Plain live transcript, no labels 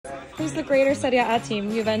Who's the greater Serie A team,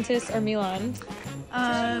 Juventus or Milan?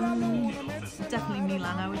 Definitely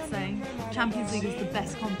Milan, I would say. Champions League is the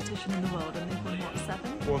best competition in the world, and they've won, what,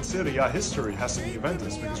 7? Well, in Serie A history has to be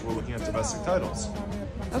Juventus because we're looking at domestic titles.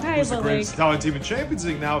 Okay, Who's the but greatest Italian team in Champions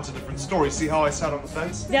League now? It's a different story. See how I sat on the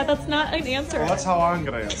fence? yeah, that's not an answer. Well, that's how I'm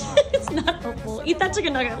going to answer. It's not helpful. Eat that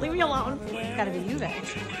chicken nugget. Leave me alone. It's got to be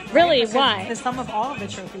Juve. Really? Why? The sum of all of the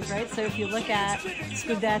trophies, right? So if you look at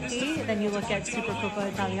Scudetti, then you look at Supercoppa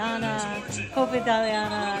Italiana, Coppa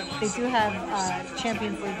Italiana. They do have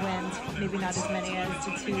Champions League wins, maybe not as many as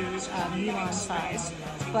the two Milan sides,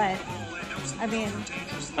 but I mean,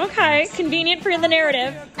 Okay, convenient for the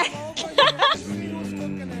narrative.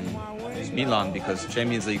 Milan, because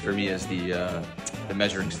Champions League for me is the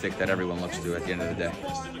measuring stick that everyone looks to at the end of the day.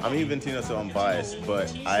 I'm Juventino, so I'm biased,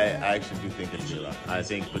 but I actually do think it's Milan. I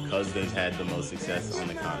think because they've had the most success on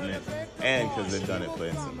the continent, and because they've done it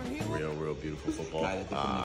playing some real beautiful football.